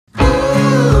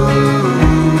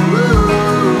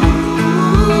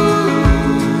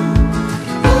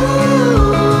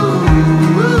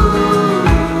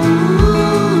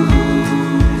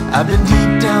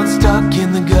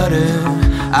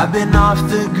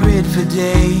grid for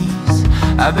days.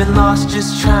 I've been lost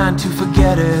just trying to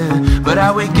forget her, but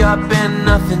I wake up and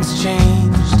nothing's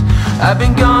changed. I've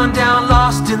been gone down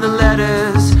lost in the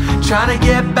letters, trying to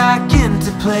get back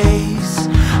into place.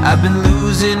 I've been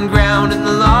losing ground in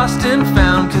the lost and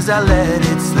found, 'cause I let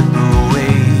it slip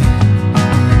away.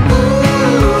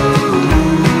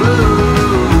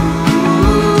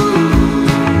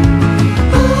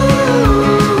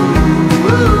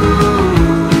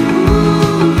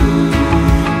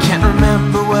 Can't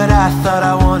remember what I thought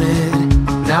I wanted,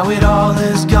 now it all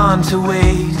has gone to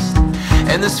waste.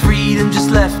 And this freedom just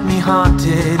left me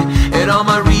haunted, and all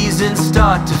my reasons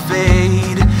start to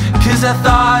fade. 'Cause I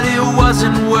thought it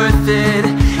wasn't worth it,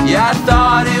 yeah, I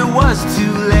thought it was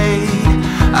too late.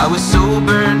 I was so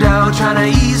burned out trying to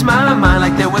ease my mind,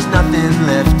 like there was nothing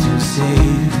left to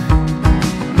save.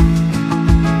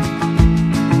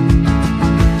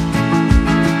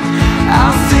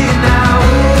 I'll say it now,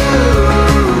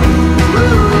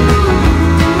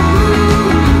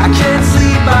 I can't sleep,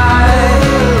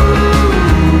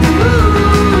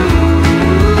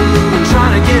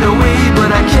 get away,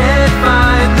 but I can't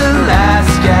find the last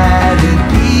scattered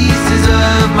pieces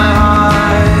of my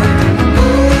heart.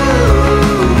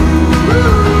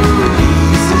 The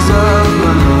pieces of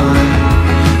my heart.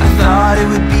 I thought it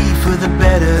would be for the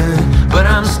better, but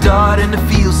I'm starting to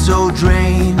feel so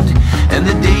drained, and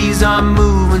the days are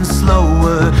moving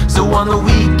slower, so on the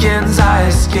weekends I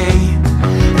escape.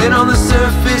 And on the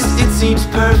surface it seems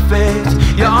perfect,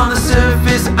 yeah, on the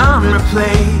surface I'm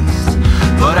replaced.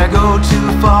 But I go too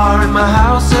far in my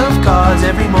house of cards,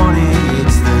 every morning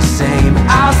it's the same.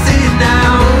 I'll say it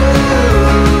now,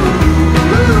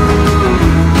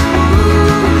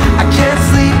 I can't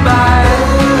sleep,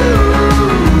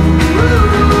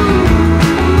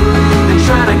 been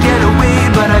trying to get away,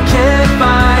 but I can't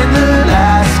find the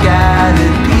last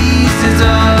scattered pieces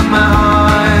of my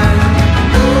heart.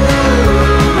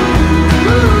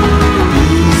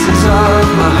 Pieces of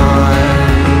my heart.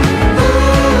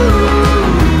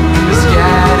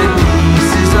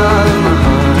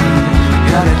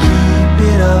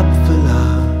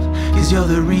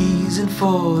 You're the reason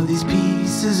for these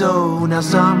pieces, oh, now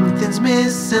something's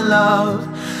missing, love.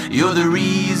 You're the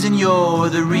reason,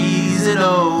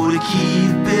 oh, to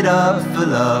keep it up for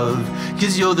love.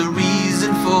 'Cause you're the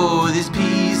reason for these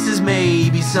pieces,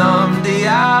 maybe someday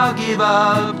I'll give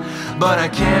up, but I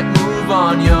can't move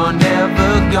on, you're never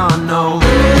gone, no.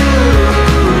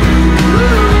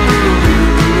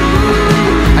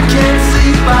 I can't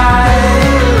sleep,